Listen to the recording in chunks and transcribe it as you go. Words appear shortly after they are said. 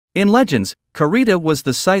In Legends, Carida was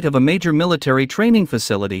the site of a major military training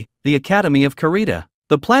facility, the Academy of Carida.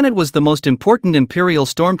 The planet was the most important Imperial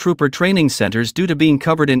Stormtrooper training centers due to being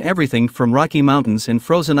covered in everything from rocky mountains and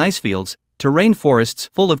frozen ice fields to rainforests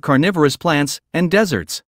full of carnivorous plants and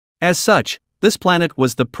deserts. As such, this planet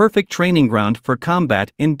was the perfect training ground for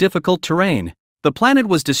combat in difficult terrain. The planet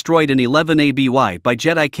was destroyed in 11 ABY by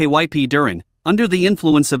Jedi Kyp Durron, under the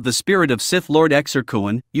influence of the spirit of Sith Lord Exar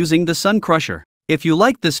Kun, using the Sun Crusher. If you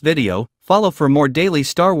liked this video, follow for more daily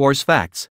Star Wars facts.